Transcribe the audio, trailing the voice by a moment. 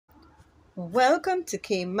Welcome to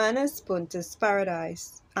Caymanas Punta's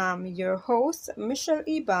Paradise. I'm your host, Michelle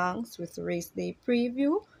E. Banks, with Race Day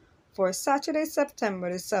Preview for Saturday, September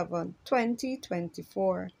the 7th,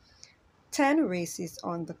 2024. 10 races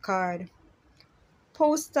on the card.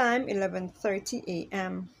 Post time 11:30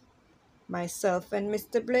 a.m. Myself and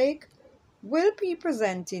Mr. Blake will be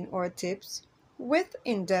presenting our tips with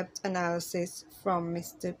in-depth analysis from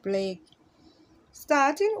Mr. Blake.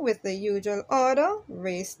 Starting with the usual order,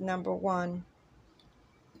 race number 1.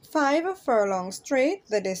 5 furlongs straight,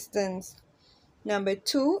 the distance. Number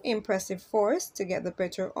 2, Impressive Force to get the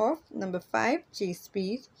better of. Number 5, G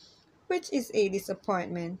Speed, which is a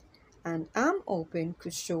disappointment, and I'm open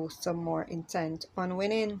to show some more intent on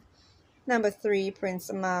winning. Number 3, Prince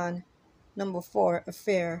Aman. Number 4,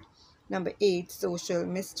 Affair. Number 8, Social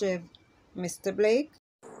Mischief. Mr. Blake.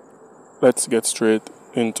 Let's get straight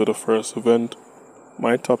into the first event.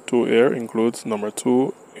 My top two here includes number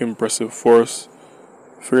 2, Impressive Force.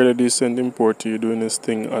 Fairly decent importee doing his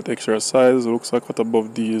thing at extra size, looks a cut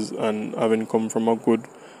above these, and having come from a good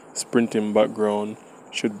sprinting background,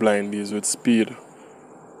 should blind these with speed.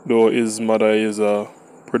 Though his mother is a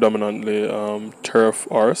predominantly turf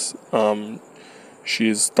horse,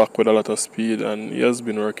 she's stuck with a lot of speed and he has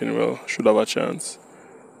been working well, should have a chance.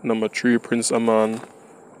 Number 3, Prince Aman,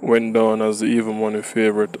 went down as the even money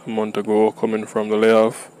favourite a month ago coming from the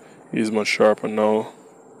layoff. He's much sharper now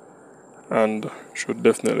and should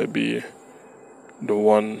definitely be the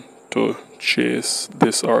one to chase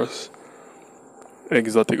this horse.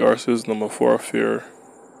 Exotic horses, number 4, Fear,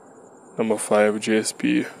 number 5,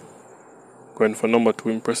 JSP. Going for number 2,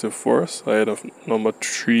 Impressive Force, ahead of number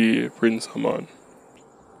 3, Prince Aman.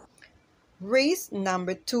 Race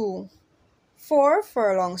number 2. 4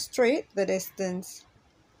 furlongs straight, the distance.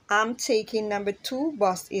 I'm taking number 2,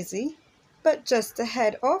 Boss Izzy, but just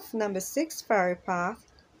ahead of number 6, Fairy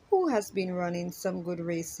Path, who has been running some good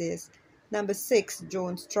races. Number 6,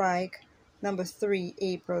 Jones Strike. Number 3,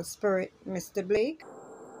 April Spirit. Mr. Blake.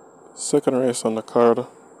 Second race on the card,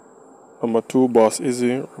 number 2, Boss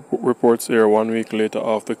Izzy, reports here 1 week later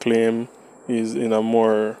off the claim. He's in a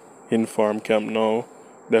more informed camp now.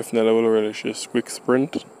 Definitely will relish his quick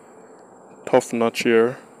sprint. Tough notch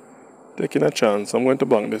here. Taking a chance. I'm going to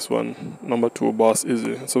bank this one. Number 2, Boss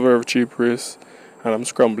Izzy. It's a very cheap race, and I'm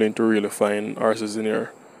scrambling to really find horses in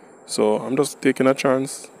here. So I'm just taking a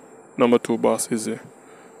chance. Number 2, Boss Izzy.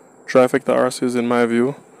 Trifecta horses in my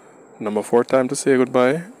view. Number 4, Time to Say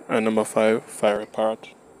Goodbye, and number 5, Fiery Part.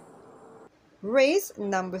 Race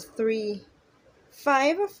number 3.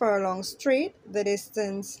 5 furlongs straight, the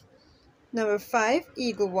distance. Number 5,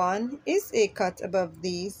 Eagle One, is a cut above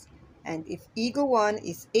these, and if Eagle One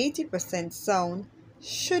is 80% sound,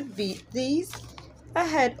 should beat these,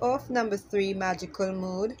 ahead of number 3, Magical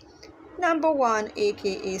Mood, number 1,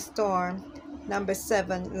 aka Storm, number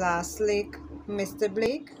 7, Last Lick. Mr.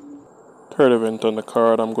 Blake. Third event on the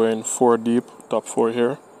card, I'm going 4 deep, top 4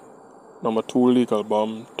 here. Number 2, Legal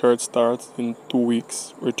Bomb. Third starts in 2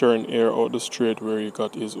 weeks. Return air out the straight where he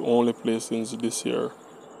got his only placings this year.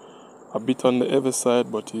 A bit on the heavy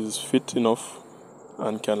side, but he's fit enough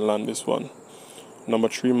and can land this one. Number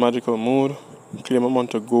 3, Magical Mood. Claim a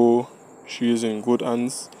month ago. She is in good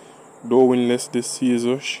hands. Though winless this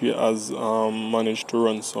season, she has managed to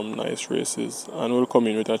run some nice races and will come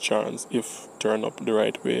in with a chance if turned up the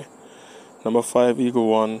right way. Number 5, Eagle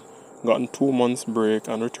One, gotten 2 months break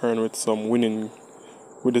and returned with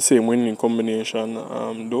the same winning combination.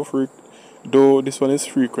 Though this one is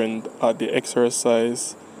frequent at the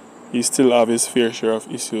exercise, he still have his fair share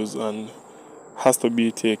of issues and has to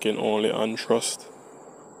be taken only on trust.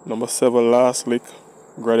 Number 7, Last Lick,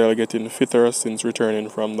 gradually getting fitter since returning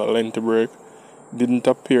from the lengthy break. Didn't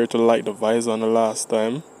appear to like the visor on the last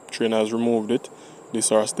time. Trainer has removed it. This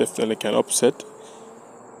horse definitely can upset.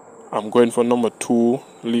 I'm going for number 2,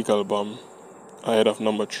 Legal Bomb, ahead of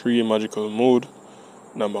number 3, Magical Mood,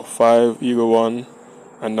 number 5, Eagle One,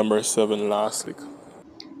 and number 7, Last Lick.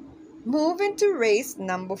 Moving to race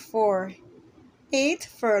number 4. 8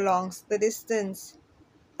 furlongs, the distance.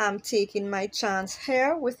 I'm taking my chance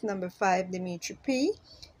here with number 5, Dimitri P,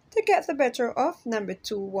 to get the better of number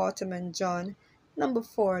 2, Waterman John, number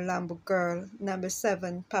 4, Lambo Girl, number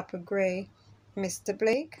 7, Papa Gray. Mr.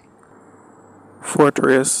 Blake. Fourth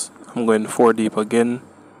race, I'm going 4 deep again.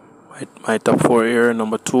 My top 4 here,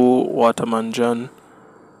 number 2, Waterman John.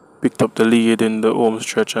 Picked up the lead in the home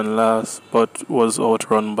stretch and last, but was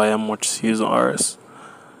outrun by a much seasoned horse.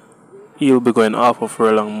 He'll be going half a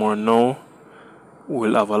furlong more now.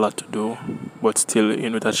 Will have a lot to do, but still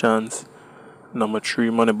in with a chance. Number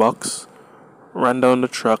 3, Money Box. Ran down the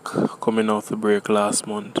track coming off the break last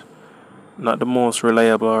month. Not the most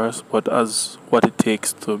reliable horse, but as what it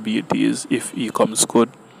takes to beat these if he comes good.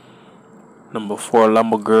 Number 4,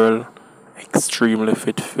 Lambo Girl, extremely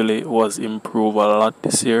fit filly, was improved a lot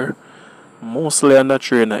this year, mostly under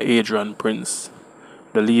trainer Adrian Prince.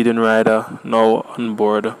 The leading rider now on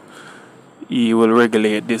board, he will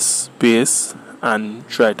regulate this pace and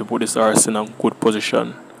try to put this horse in a good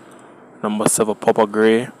position. Number 7, Papa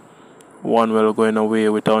Grey, one well going away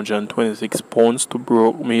with 126 pounds to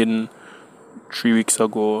Broke Maiden 3 weeks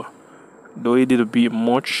ago. Though he didn't beat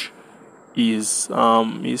much, he's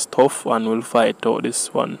tough and will fight out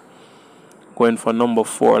this one. Going for number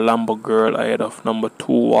 4, Lambo Girl ahead of number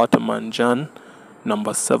 2, Waterman John,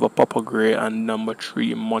 number 7, Papa Grey, and number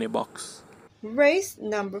 3, Money Box. Race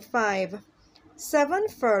number 5. 7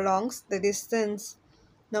 furlongs the distance.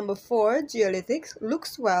 Number 4, Geolytics,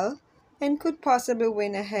 looks well and could possibly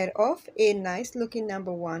win ahead of a nice looking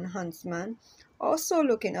number 1, Huntsman. Also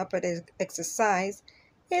looking up at his exercise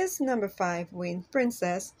is number 5, Wayne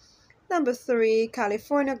Princess. Number 3,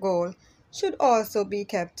 California Gold, should also be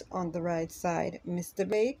kept on the right side. Mr.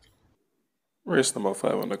 Blake. Race number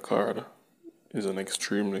 5 on the card is an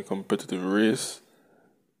extremely competitive race.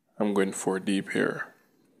 I'm going 4 deep here.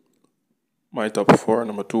 My top 4,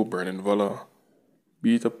 number 2, Burning Valor,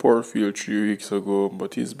 beat a poor field 3 weeks ago,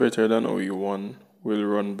 but he's better than how he won. Will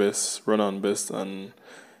run on best, and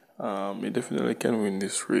he definitely can win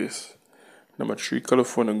this race. Number 3,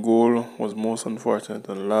 California Gold, was most unfortunate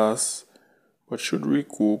and last, but should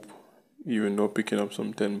recoup, even though picking up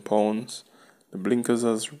some 10 pounds. The blinkers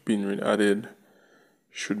has been added,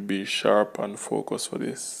 should be sharp and focused for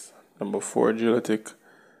this. Number 4, Genetic,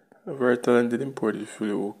 a very talented imported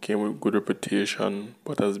filly who came with good reputation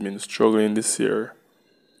but has been struggling this year.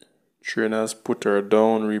 Trainers put her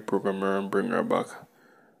down, reprogram her and bring her back.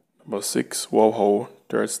 Number 6, Wow How,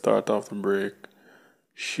 third start off the break.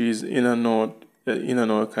 She's in and out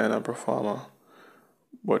kind of performer,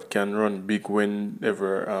 but can run big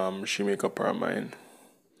whenever she make up her mind.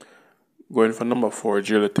 Going for number 4,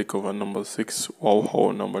 Genetic over number 6, Wow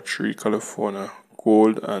How, number 3, California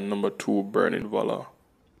Gold, and number 2, Burning Valor.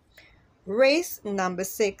 Race number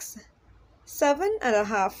 6.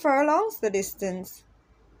 7.5 furlongs the distance.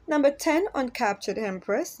 Number 10, Uncaptured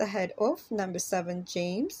Empress, ahead of number 7,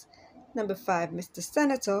 James. Number 5, Mr.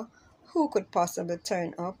 Senator, who could possibly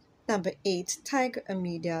turn up. Number 8, Tiger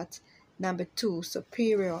Immediate. Number 2,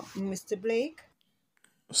 Superior. Mr. Blake.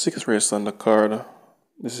 6th race on the card.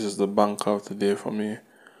 This is the bank of the day for me.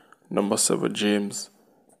 Number 7, James.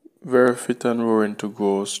 Very fit and roaring to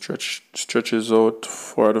go. Stretches out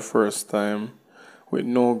for the first time. With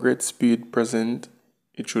no great speed present,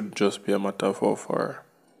 it should just be a matter of how far.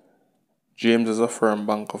 James is a firm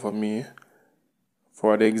banker for me.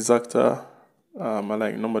 For the exacta, I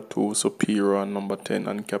like number 2, Superior, and number 10,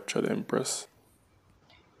 Uncaptured Empress.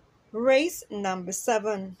 Race number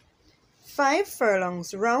 7. 5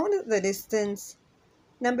 furlongs round the distance.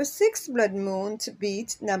 Number 6, Blood Moon, to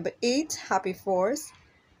beat number 8, Happy Force.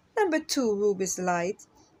 Number 2, Ruby's Light.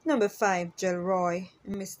 Number 5, Gelroy.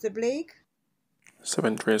 Mr. Blake.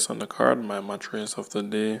 7th race on the card, my match race of the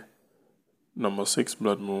day. Number 6,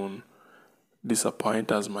 Blood Moon.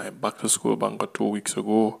 Disappoint as my back to school banker 2 weeks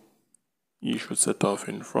ago. He should set off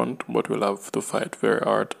in front, but will have to fight very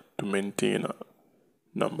hard to maintain.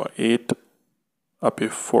 Number 8, Happy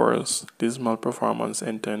Force. Dismal performance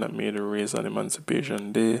entering that made the race on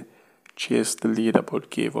Emancipation Day. Chased the leader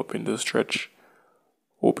but gave up in the stretch,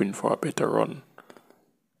 hoping for a better run.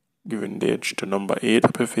 Giving the edge to number 8,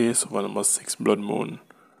 Happy Face, over number 6, Blood Moon.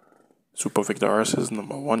 Super Victor horses,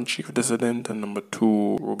 number 1, Chief Dissident, and number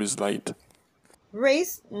 2, Ruby's Light.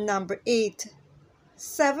 Race number 8.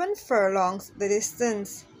 7 furlongs the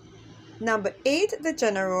distance. Number 8, The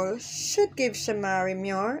General, should give Shamari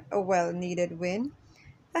Muir a well-needed win,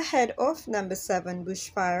 ahead of number 7,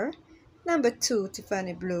 Bushfire, number 2,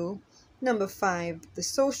 Tiffany Blue, number 5, The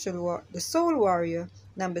Soul Warrior,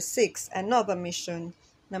 number 6, Another Mission,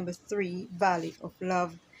 number 3, Valley of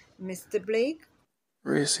Love. Mr. Blake.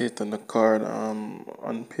 Race 8 on the card.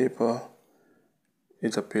 On paper,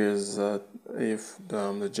 it appears that if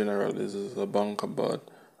the General is a bunker, but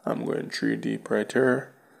I'm going 3 deep right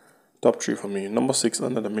here. Top 3 for me. Number 6,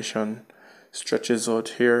 Another Mission, stretches out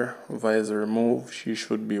here, visor remove. She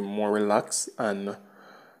should be more relaxed and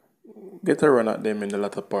get a run at them in the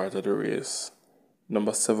latter part of the race.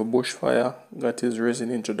 Number 7, Bushfire, got his racing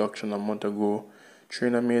introduction a month ago.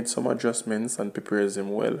 Trainer made some adjustments and prepares him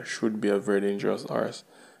well. Should be a very dangerous horse.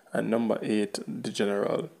 And number 8, The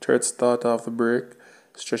General, third start off the break,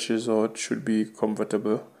 stretches out, should be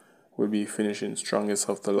comfortable, will be finishing strongest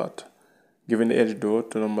of the lot. Giving the edge though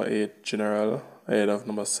to number 8, General, ahead of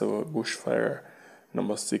number 7, Bushfire,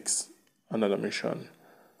 number 6, Another Mission.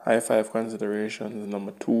 High 5 considerations,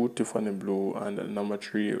 number 2, Tiffany Blue, and number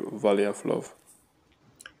 3, Valley of Love.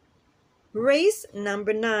 Race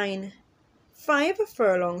number 9. 5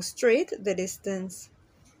 furlongs straight the distance.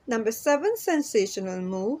 Number 7, Sensational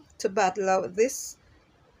Move to battle out this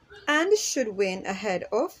and should win ahead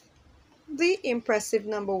of the impressive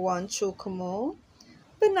number 1, Chocomo,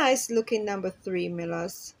 the nice looking number 3,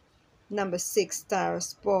 Millers, number 6,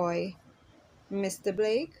 Stars Boy. Mr.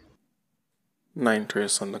 Blake? Ninth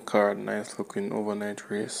race on the card, nice looking overnight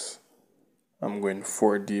race. I'm going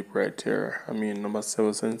 4 deep right here. I mean, number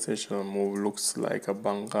 7, Sensational Move looks like a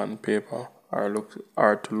bank on paper, or looks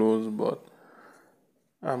hard to lose, but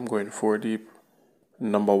I'm going 4 deep.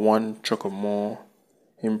 Number 1, Chocomo,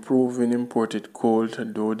 improving imported colt,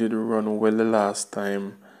 though did run well the last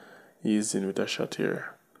time. He's in with a shot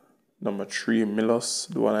here. Number 3, Milos,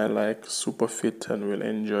 the one I like, super fit and will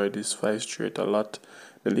enjoy this 5 straight a lot.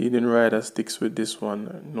 The leading rider sticks with this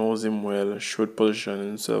one, knows him well, should position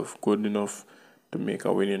himself good enough to make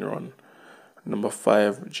a winning run. Number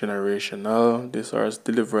 5, Generational. This horse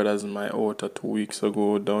delivered as my outer 2 weeks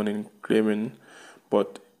ago down in Caymanas,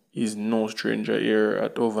 but he's no stranger here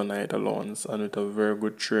at overnight allowance, and with a very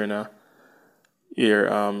good trainer here,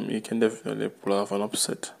 he can definitely pull off an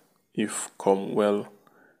upset if come well,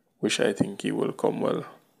 which I think he will come well.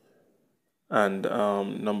 And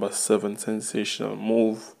number 7, Sensational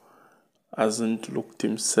Move, hasn't looked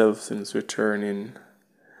himself since returning.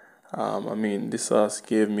 I mean, this horse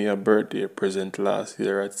gave me a birthday present last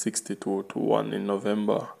year at 62 to 1 in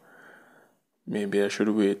November. Maybe I should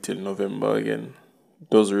wait till November again.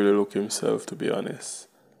 Does really look himself, to be honest.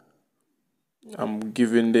 I'm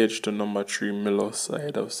giving the edge to number 3, Milos,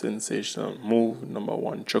 ahead of Sensational Move, number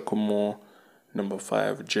 1, Chocomo, number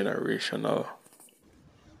 5, Generational.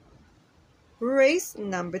 Race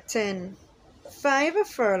number 10. 5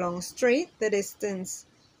 furlongs straight the distance.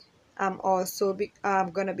 I'm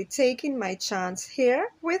gonna be taking my chance here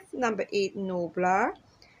with number 8, Noblar,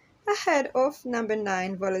 ahead of number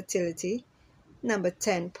 9, Volatility, number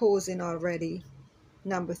 10, Posing Already,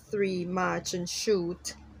 number 3, March and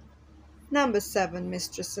Shoot, number 7,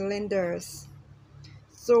 Mistress Cylinders.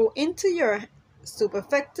 Throw into your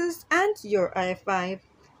superfectors and your I5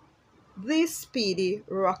 the speedy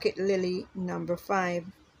Rocket Lily number 5.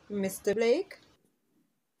 Mr. Blake?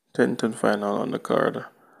 10th and final on the card.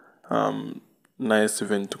 Nice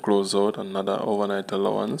event to close out, another overnight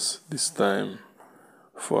allowance, this time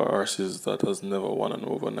for horses that has never won an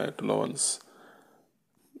overnight allowance.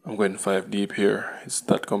 I'm going 5 deep here, it's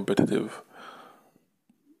that competitive.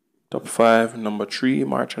 Top 5, number 3,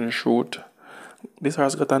 March and Shoot. This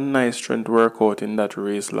horse got a nice strength workout in that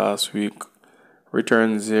race last week.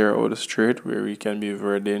 Returns here out the straight where he can be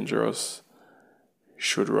very dangerous.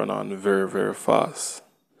 Should run on very, very fast.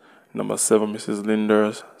 Number 7, Mrs.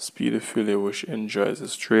 Linders, speedy filly which enjoys the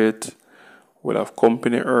straight. Will have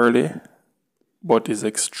company early, but is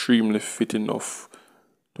extremely fit enough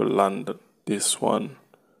to land this one.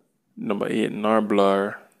 Number 8,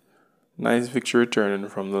 Narblar, nice victory returning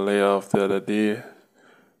from the layoff the other day.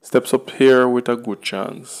 Steps up here with a good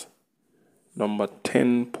chance. Number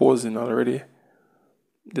 10, Posing Already.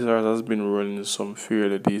 This horse has been running some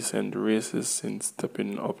fairly decent races since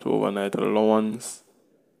stepping up to overnight allowance.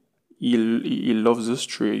 He loves this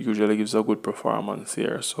trade, usually gives a good performance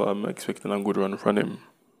here, so I'm expecting a good run from him.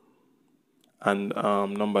 And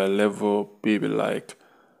number 11, Baby Like.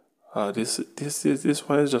 This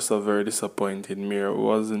one is just a very disappointing mare. It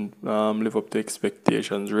wasn't live up to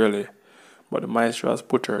expectations really. But the maestro has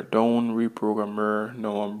put her down, reprogrammed her,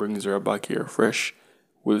 now and brings her back here fresh.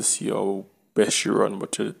 We'll see how best she run,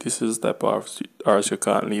 but this is the type of horse you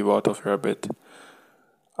can't leave out of your bet.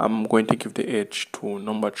 I'm going to give the edge to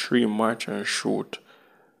number 3, March and Shoot.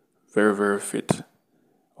 Very, very fit.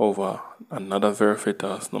 Over another very fit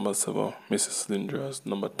horse, number 7, Mrs. Linders.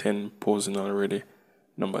 Number 10, Posing Already.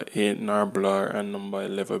 Number 8, Narblar. And number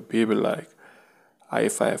 11, Baby Like.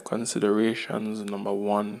 I5 considerations, number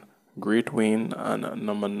 1, Great Wayne. And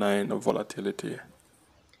number 9, Volatility.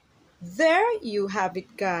 There you have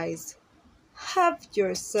it, guys. Have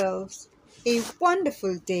yourselves a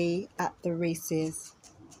wonderful day at the races.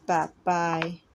 Bye bye.